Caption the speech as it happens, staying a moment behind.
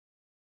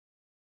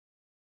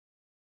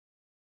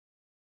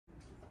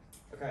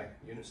Okay,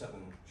 Unit 7,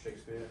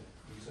 Shakespeare,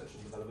 Research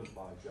and Development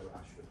by Joe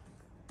Ashford.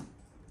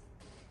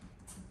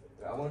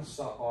 I wanted to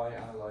start by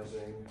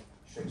analysing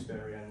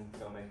Shakespearean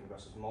filmmaking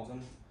versus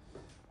modern.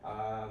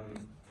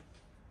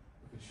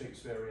 Because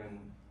Shakespearean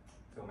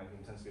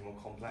filmmaking tends to be more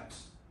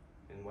complex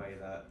in the way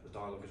that the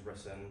dialogue is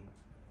written,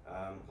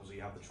 because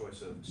you have the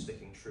choice of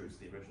sticking true to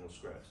the original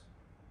script,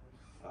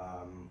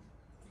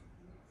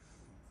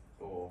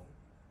 or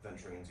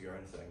venturing into your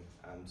own thing,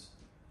 and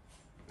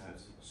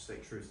to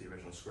stick true to the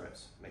original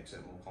script makes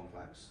it more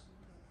complex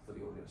for the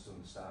audience to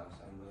understand,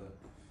 and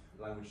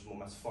the language is more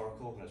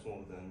metaphorical and it's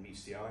more than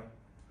meets the eye,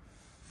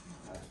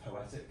 and it's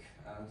poetic,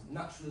 and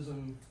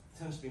naturalism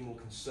tends to be more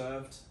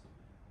conserved.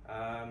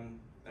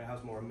 It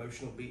has more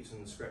emotional beats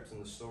in the script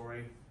and the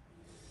story.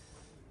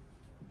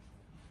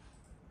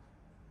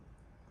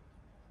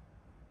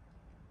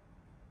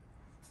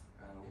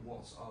 And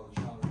what are the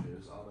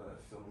challenges of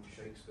filming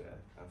Shakespeare?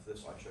 And for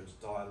this I chose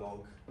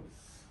dialogue,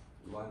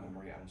 line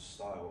memory and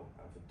style.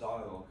 And for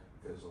dialogue,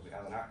 because obviously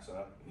as an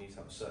actor you need to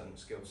have a certain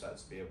skill set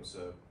to be able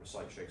to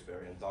recite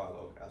Shakespearean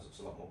dialogue, as it's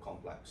a lot more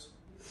complex.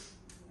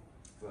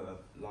 For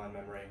line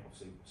memory,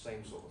 obviously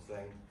same sort of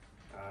thing.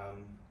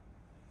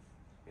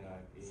 You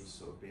need to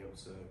sort of be able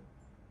to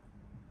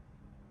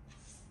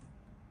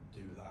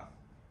do that.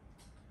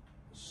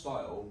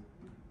 Style,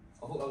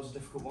 I thought that was a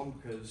difficult one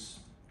because,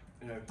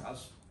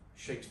 as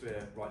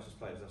Shakespeare writes his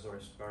plays, there's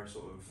always very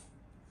sort of,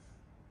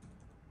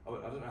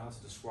 I don't know how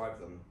to describe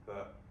them,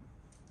 but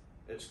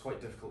it's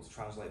quite difficult to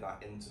translate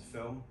that into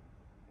film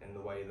in the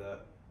way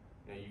that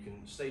you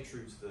can stay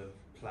true to the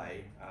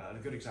play. And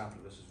a good example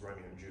of this is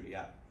Romeo and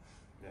Juliet,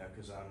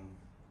 because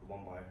the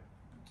one by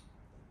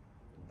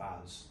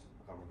Baz,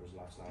 I can't remember his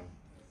last name.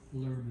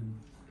 Lerman.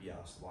 Yeah,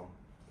 that's the one.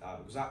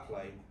 Because that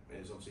play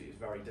is obviously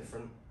very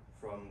different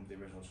from the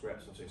original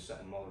script. Obviously it's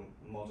set in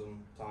modern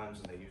times,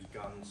 and they use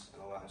guns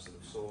and all that instead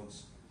of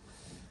swords.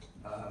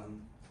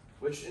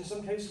 Which in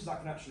some cases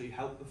that can actually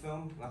help the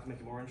film, that can make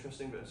it more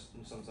interesting, but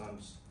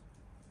sometimes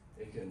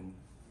it can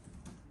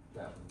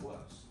get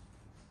worse.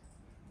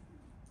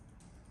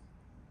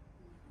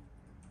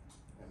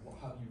 And what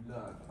have you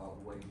learned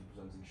about the way you're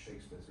presenting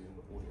Shakespeare to the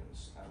younger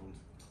audience? And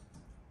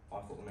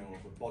I thought the main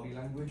ones were body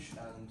language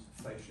and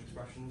facial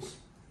expressions.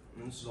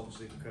 And this is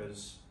obviously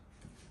because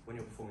when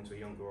you're performing to a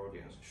younger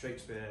audience,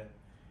 Shakespeare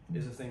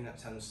is a thing that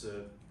tends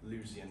to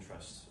lose the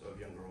interest of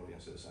younger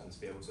audiences, and to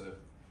be able to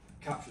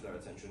capture their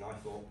attention, I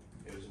thought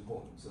it was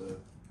important to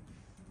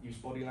use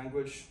body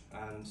language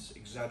and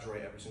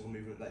exaggerate every single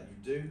movement that you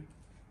do,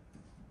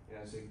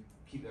 to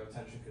keep their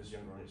attention, because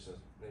younger audiences,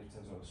 they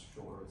tend to have a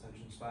shorter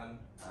attention span,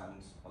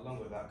 and along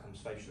with that comes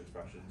facial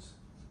expressions,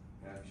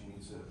 because you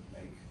need to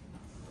make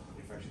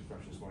your facial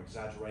expressions more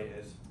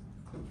exaggerated.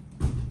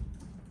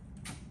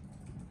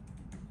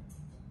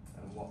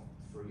 And what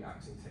 3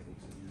 acting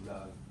techniques have you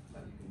learned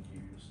that you can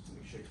use to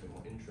make Shakespeare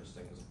more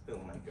interesting as a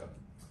filmmaker?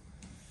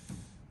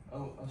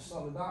 I'll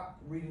start with that,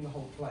 reading the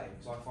whole play,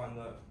 because I find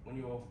that when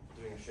you're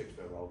doing a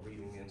Shakespeare role,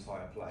 reading the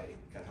entire play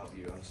can help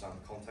you understand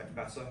the context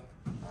better,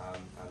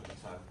 and in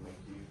turn make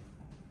you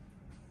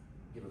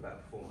give a better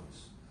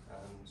performance.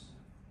 And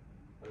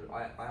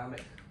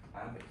iambic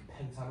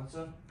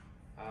pentameter.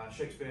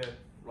 Shakespeare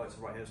likes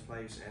to write his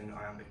plays in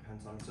iambic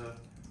pentameter.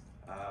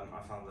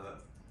 I found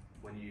that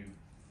when you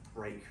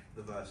break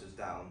the verses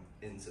down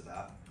into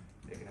that,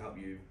 it can help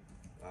you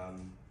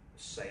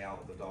say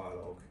out the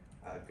dialogue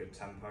at a good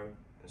tempo,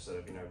 instead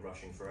of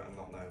rushing through it and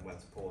not knowing when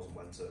to pause and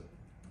when to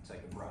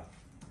take a breath.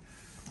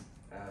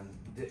 And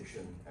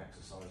diction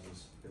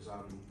exercises, because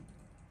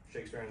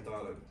Shakespearean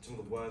dialogue, some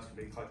of the words can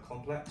be quite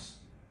complex,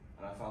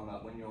 and I found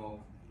that when you're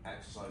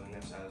exercising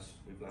this, as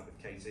we've learned with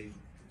Katie,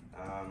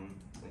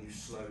 when you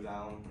slow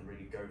down and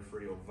really go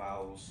through your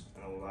vowels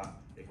and all that,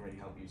 it can really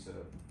help you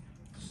to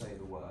say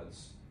the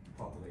words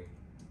properly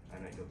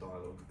and make your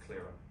dialogue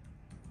clearer.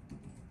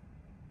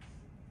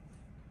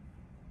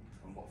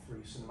 And what 3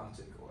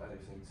 cinematic or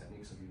editing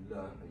techniques have you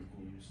learned that you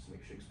can use to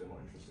make Shakespeare more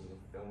interesting as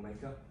a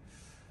filmmaker?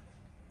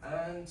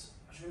 And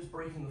I chose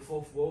breaking the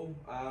fourth wall.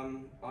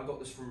 I got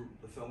this from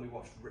the film we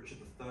watched, Richard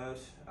III,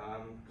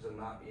 because in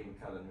that, Ian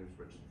McKellen, who's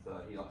Richard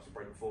III, he likes to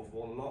break the fourth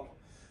wall a lot.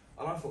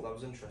 And I thought that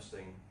was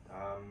interesting,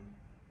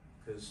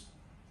 because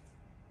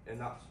in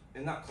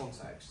that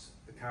context,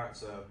 the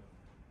character,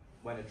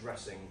 when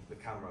addressing the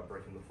camera,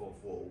 breaking the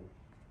fourth wall,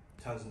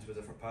 turns into a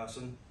different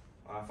person.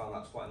 And I found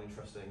that's quite an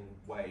interesting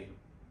way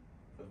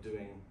of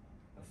doing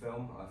a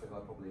film. I think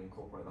I'd probably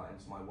incorporate that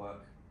into my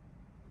work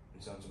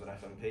in terms of an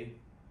FMP.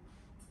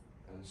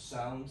 And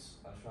sounds,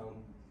 I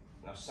found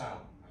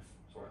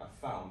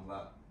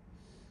that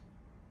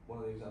one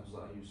of the examples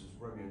that I used is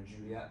Romeo and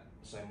Juliet,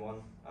 the same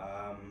one.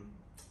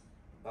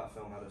 That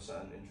film had a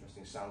certain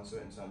interesting sound to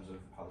it in terms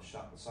of how the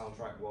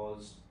soundtrack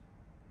was,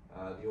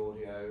 the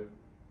audio.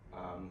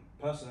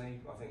 Personally,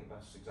 I think the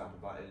best example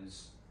of that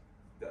is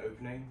the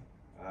opening,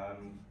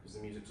 because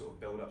the music sort of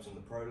build-ups in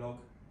the prologue.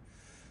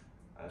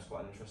 And it's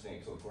quite interesting,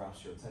 it sort of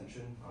grabs your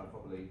attention. I'd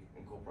probably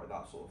incorporate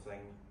that sort of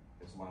thing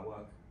into my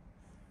work.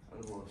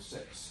 And the rule of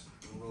 6.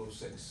 The rule of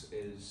 6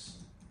 is,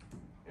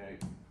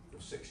 your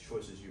 6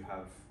 choices you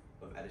have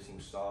of editing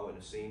style in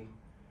a scene.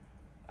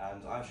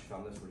 And I actually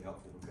found this really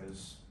helpful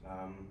because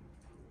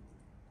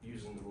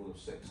using the rule of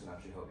 6 can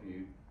actually help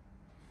you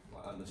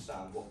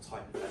understand what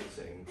type of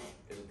editing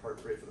is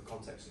appropriate for the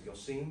context of your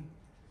scene.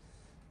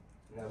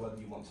 You know,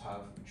 whether you want to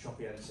have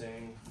choppy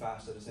editing,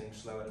 fast editing,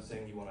 slow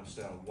editing, you want to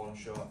stay on one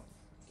shot,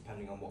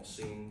 depending on what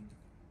scene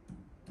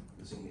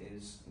the scene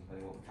is,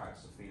 depending on what the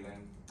characters are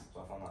feeling.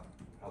 So I found that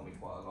helped me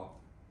quite a lot.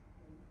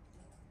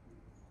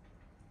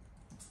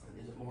 And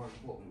is it more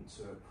important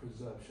to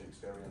preserve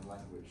Shakespearean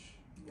language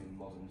in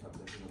modern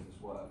interpretation of his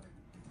work?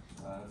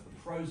 For the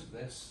pros of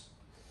this,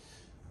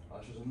 I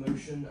chose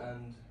emotion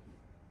and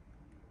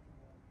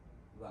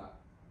that.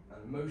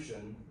 And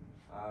emotion,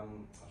 I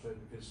chose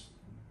because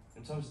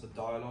in terms of the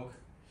dialogue,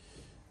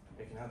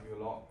 it can help you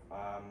a lot,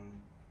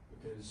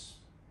 because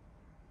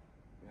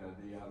you know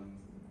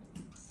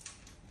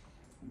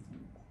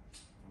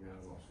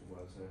I've lost the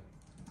words here.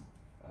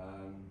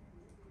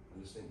 The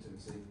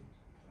distinctivity.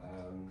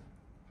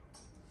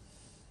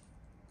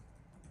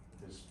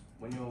 Because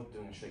when you're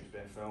doing a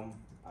Shakespeare film,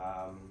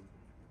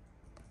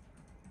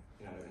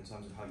 you know, in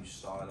terms of how you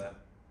style it,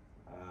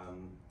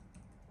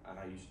 and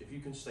how if you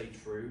can stay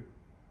true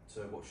to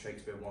what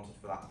Shakespeare wanted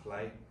for that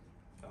play,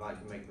 and that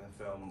can make the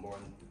film more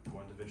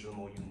individual,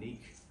 more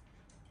unique.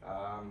 You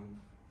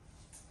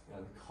know,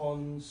 the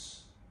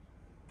cons,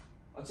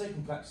 I'd say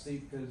complexity,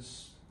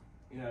 because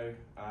you know,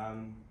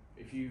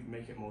 if you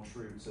make it more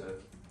true to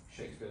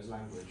Shakespeare's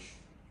language,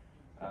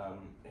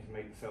 it can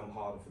make the film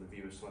harder for the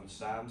viewers to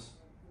understand.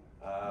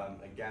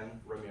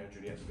 Again, Romeo and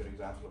Juliet is a good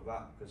example of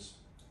that because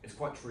it's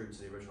quite true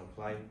to the original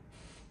play.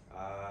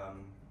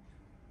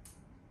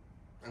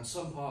 And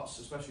some parts,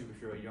 especially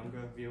if you're a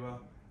younger viewer,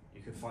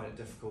 you could find it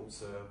difficult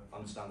to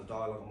understand the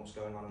dialogue and what's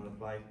going on in the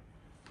play.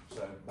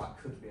 So that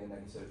could be a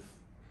negative.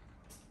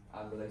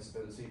 And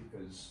relatability,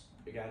 because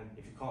again,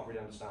 if you can't really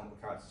understand what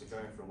the characters are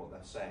going through and what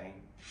they're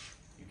saying,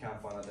 you can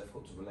find that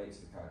difficult to relate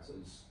to the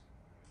characters.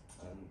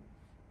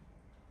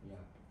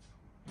 Yeah.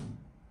 And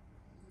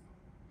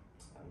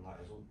that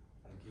is all.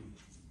 Thank you.